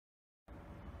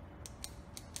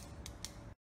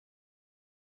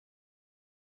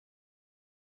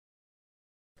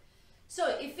So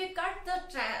if we cut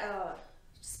the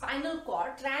spinal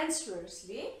cord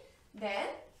transversely, then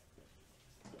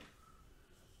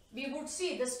we would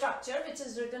see the structure which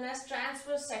is written as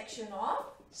transverse section of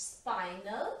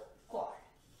spinal cord.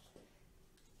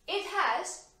 It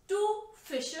has two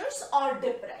fissures or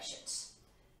depressions.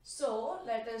 So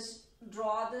let us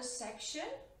draw this section.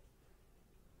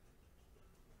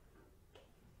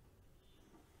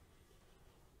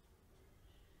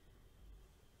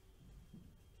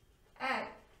 And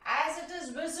as it is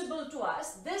visible to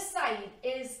us, this side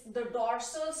is the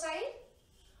dorsal side,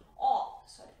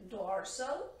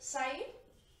 dorsal side,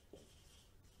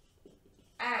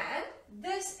 and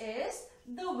this is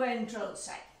the ventral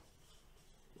side.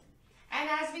 And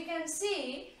as we can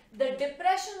see, the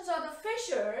depressions or the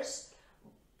fissures,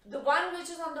 the one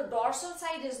which is on the dorsal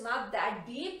side is not that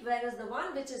deep, whereas the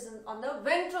one which is on the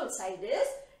ventral side is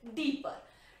deeper.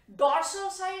 Dorsal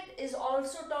side is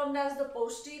also termed as the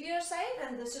posterior side,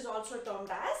 and this is also termed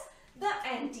as the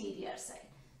anterior side.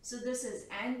 So this is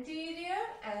anterior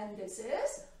and this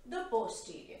is the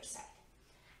posterior side.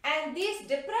 And these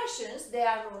depressions, they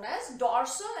are known as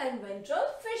dorsal and ventral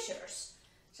fissures.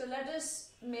 So let us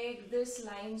make this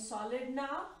line solid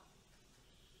now.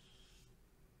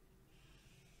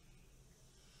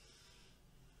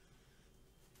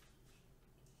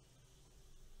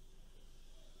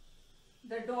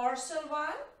 The dorsal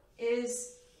one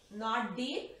is not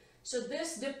deep, so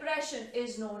this depression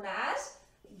is known as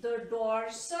the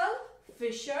dorsal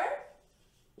fissure,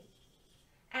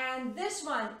 and this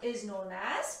one is known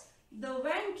as the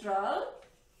ventral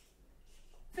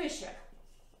fissure.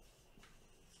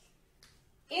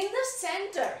 In the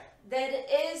center, there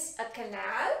is a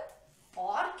canal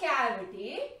or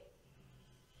cavity,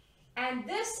 and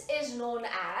this is known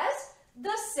as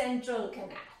the central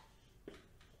canal.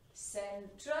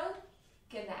 Central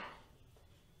canal.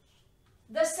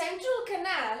 The central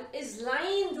canal is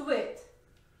lined with,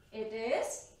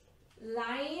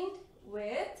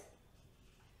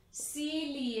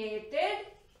 ciliated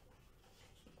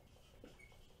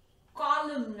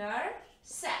columnar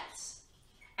cells.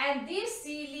 And these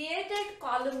ciliated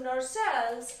columnar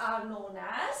cells are known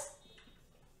as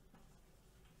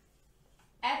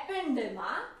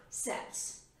ependyma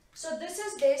cells. So this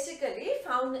is basically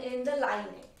found in the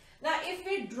lining. Now if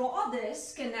we draw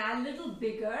this canal a little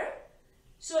bigger,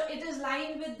 so it is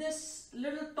lined with this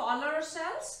little taller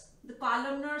cells, the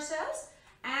columnar cells,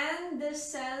 and these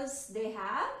cells, they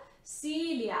have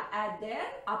cilia at their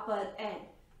upper end.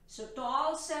 So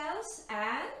tall cells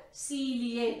and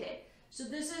ciliated. So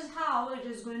this is how it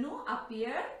is going to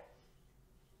appear.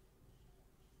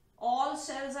 All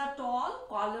cells are tall,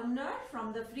 columnar.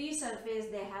 From the free surface,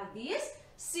 they have these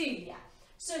cilia.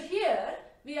 So here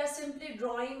we are simply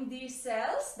drawing these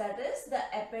cells, that is the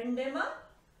ependyma.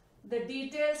 The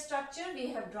detailed structure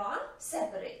we have drawn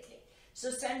separately.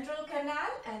 So central canal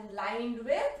and lined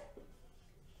with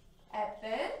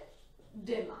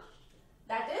ependyma.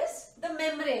 That is the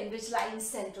membrane which lines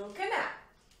central canal.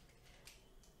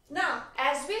 Now,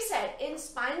 as we said, in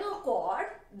spinal cord,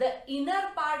 the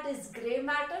inner part is grey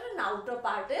matter and outer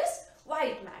part is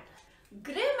white matter.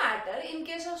 Grey matter in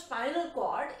case of spinal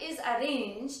cord is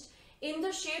arranged in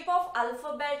the shape of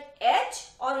alphabet H,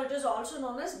 or it is also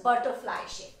known as butterfly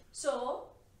shape. So,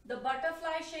 the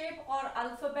butterfly shape or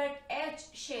alphabet H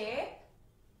shape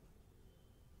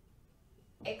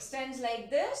extends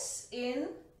like this in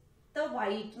the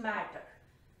white matter.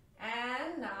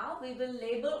 And now we will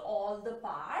label all the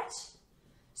parts.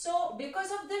 So,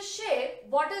 because of this shape,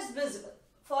 what is visible?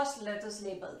 First, let us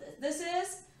label this. This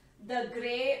is the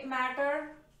grey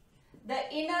matter.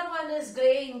 The inner one is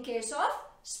grey in case of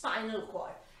spinal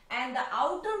cord, and the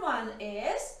outer one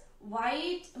is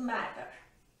white matter.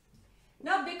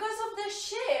 Now, because of this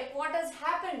shape, what has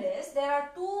happened is there are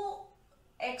two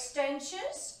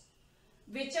extensions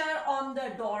which are on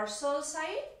the dorsal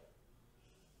side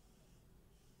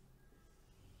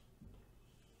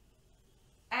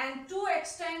and two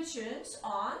extensions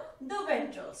on the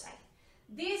ventral side.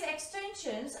 These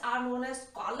extensions are known as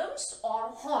columns or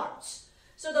horns.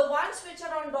 So the ones which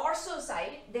are on dorsal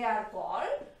side, they are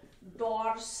called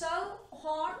dorsal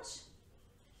horns.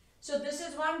 So this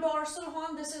is one dorsal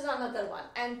horn, this is another one,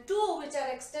 and two which are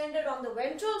extended on the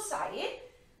ventral side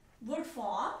would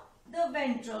form the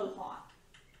ventral horn.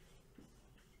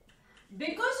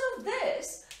 Because of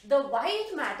this, the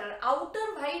white matter,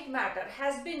 outer white matter,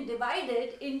 has been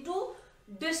divided into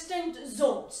distinct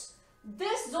zones.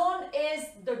 This zone is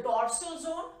the dorsal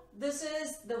zone, this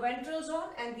is the ventral zone,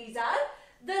 and these are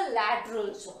the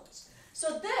lateral zones.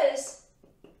 So this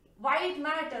white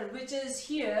matter which is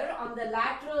here on the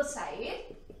lateral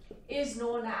side is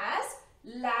known as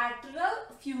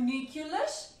lateral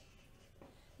funiculus.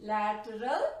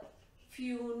 Lateral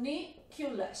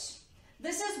funiculus.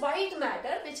 This is white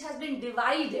matter which has been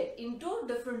divided into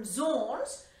different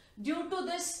zones due to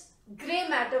this grey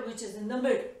matter which is in the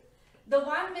middle. The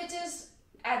one which is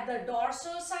at the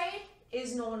dorsal side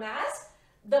is known as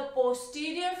the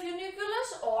posterior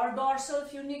funiculus or dorsal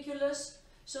funiculus.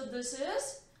 So this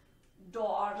is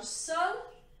dorsal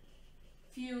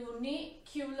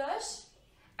funiculus,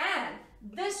 and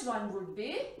this one would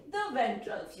be the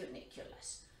ventral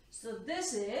funiculus. So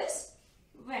this is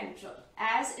ventral,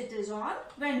 as it is on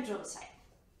ventral side.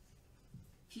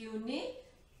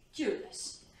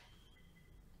 Funiculus.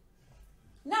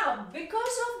 Now,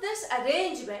 because of this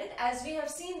arrangement, as we have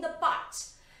seen the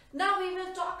parts, now we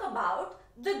will talk about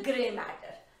the grey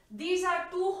matter. These are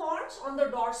two horns on the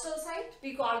dorsal side.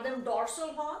 We call them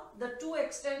dorsal horn. The two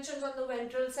extensions on the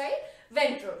ventral side,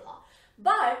 ventral horn.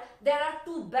 But there are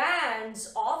two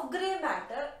bands of grey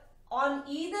matter on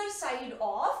either side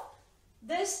of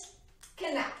this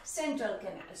canal, central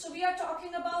canal. So we are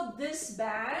talking about this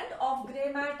band of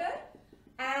grey matter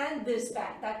and this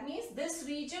band. That means this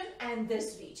region and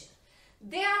this region.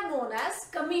 They are known as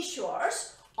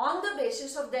commissures. On the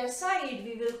basis of their side,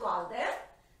 we will call them.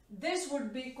 This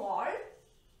would be called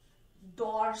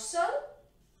dorsal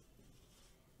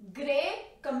grey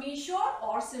commissure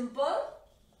or simple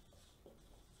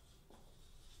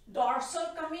dorsal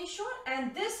commissure,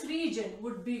 and this region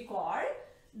would be called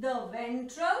the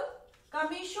ventral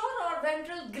commissure or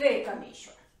ventral grey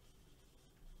commissure.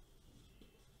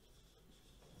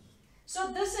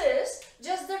 So this is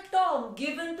just the term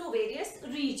given to various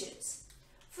regions.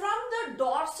 From the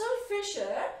dorsal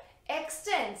fissure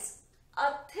extends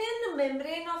a thin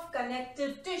membrane of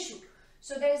connective tissue.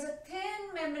 So there is a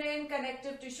thin membrane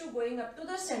connective tissue going up to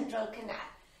the central canal.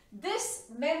 This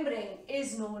membrane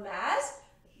is known as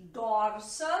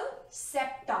dorsal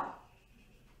septum,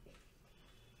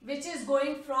 which is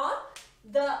going from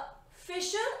the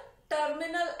fissure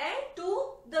terminal end to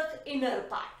the inner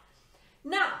part.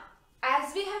 Now,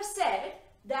 as we have said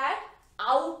that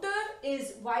outer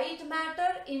is white matter,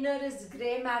 inner is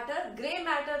grey matter. Grey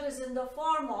matter is in the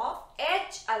form of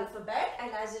H alphabet,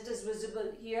 and as it is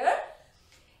visible here,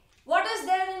 what is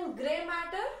there in grey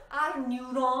matter are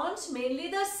neurons,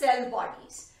 mainly the cell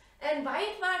bodies, and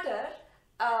white matter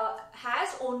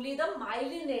has only the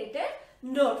myelinated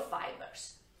nerve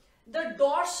fibers. The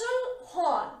dorsal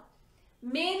horn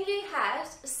mainly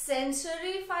has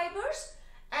sensory fibers,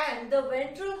 and the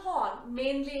ventral horn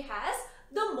mainly has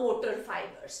the motor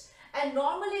fibers. And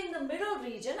normally in the middle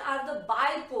region are the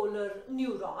bipolar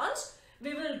neurons.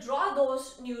 We will draw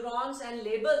those neurons and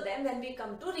label them when we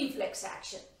come to reflex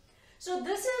action. So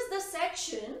this is the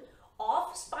section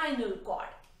of spinal cord.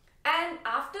 And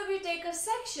after we take a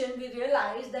section, we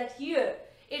realize that here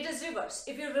it is reverse.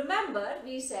 If you remember,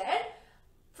 we said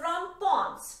from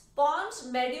pons,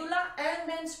 medulla, and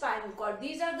then spinal cord.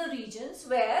 These are the regions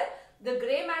where the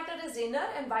grey matter is inner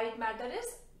and white matter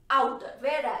is outer.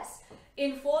 Whereas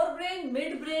in forebrain,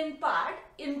 midbrain part,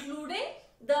 including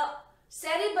the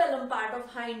cerebellum part of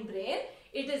hindbrain,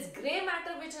 it is grey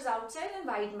matter which is outside and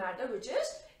white matter which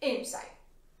is inside.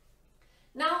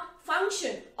 Now,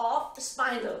 function of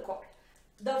spinal cord.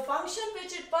 The function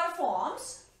which it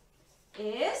performs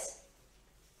is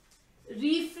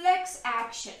reflex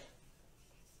action.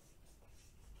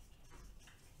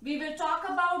 We will talk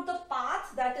about the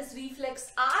path, that is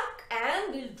reflex arc,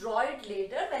 and we'll draw it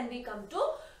later when we come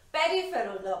to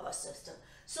peripheral nervous system.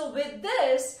 So with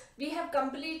this, we have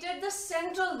completed the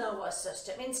central nervous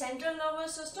system. In central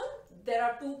nervous system, there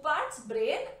are two parts,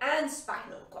 brain and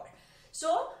spinal cord.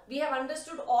 So we have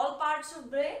understood all parts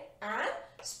of brain and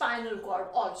spinal cord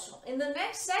also. In the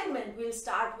next segment, we'll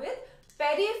start with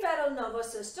peripheral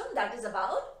nervous system, that is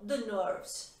about the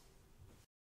nerves.